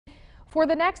For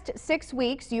the next 6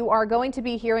 weeks, you are going to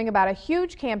be hearing about a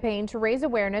huge campaign to raise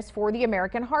awareness for the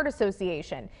American Heart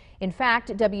Association. In fact,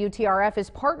 WTRF is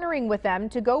partnering with them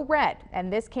to go red,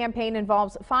 and this campaign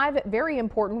involves 5 very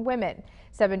important women.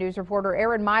 7 News reporter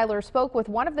Aaron Myler spoke with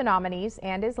one of the nominees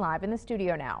and is live in the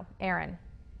studio now. Aaron.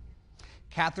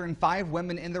 Catherine, 5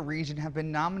 women in the region have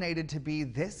been nominated to be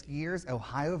this year's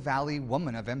Ohio Valley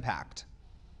Woman of Impact.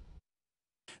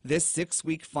 This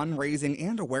 6-week fundraising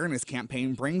and awareness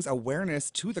campaign brings awareness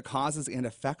to the causes and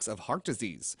effects of heart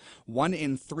disease. 1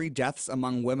 in 3 deaths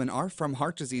among women are from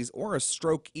heart disease or a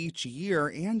stroke each year,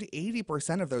 and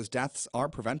 80% of those deaths are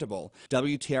preventable.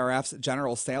 WTRF's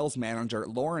General Sales Manager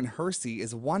Lauren Hersey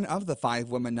is one of the 5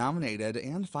 women nominated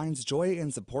and finds joy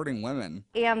in supporting women.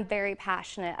 I am very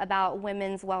passionate about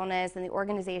women's wellness and the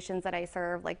organizations that I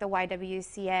serve, like the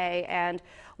YWCA and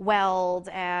WELD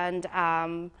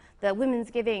and the Women's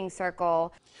Giving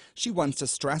Circle. She wants to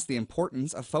stress the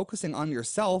importance of focusing on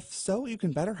yourself so you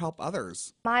can better help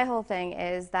others. My whole thing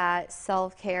is that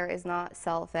self-care is not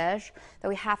selfish, that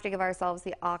we have to give ourselves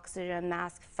the oxygen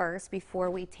mask first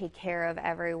before we take care of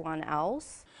everyone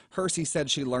else. Hersey said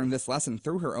she learned this lesson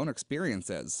through her own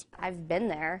experiences. I've been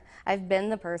there. I've been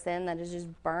the person that is just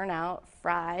burnt out,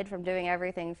 fried from doing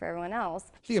everything for everyone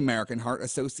else. The American Heart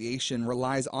Association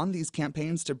relies on these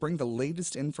campaigns to bring the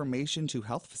latest information to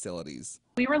health facilities.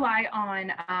 We rely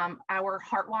on our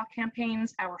Heart Walk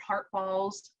campaigns, our Heart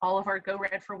Balls, all of our Go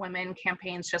Red for Women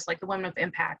campaigns, just like the Women of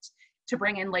Impact, to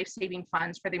bring in life-saving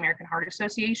funds for the American Heart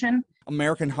Association.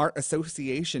 American Heart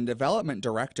Association Development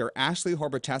Director Ashley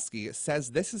Horbateski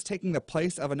says this is taking the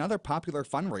place of another popular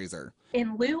fundraiser.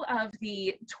 In lieu of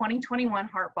the 2021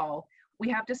 Heart Ball, we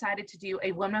have decided to do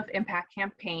a Women of Impact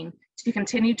campaign to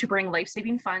continue to bring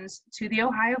life-saving funds to the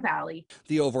Ohio Valley.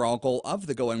 The overall goal of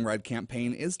the Going Red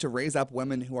campaign is to raise up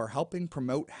women who are helping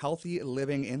promote healthy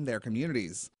living in their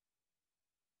communities.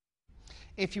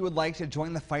 If you would like to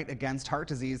join the fight against heart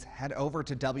disease, head over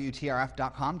to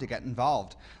WTRF.com to get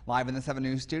involved. Live in the 7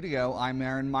 News studio, I'm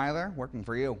Aaron Myler, working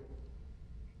for you.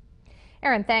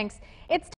 Aaron, thanks. It's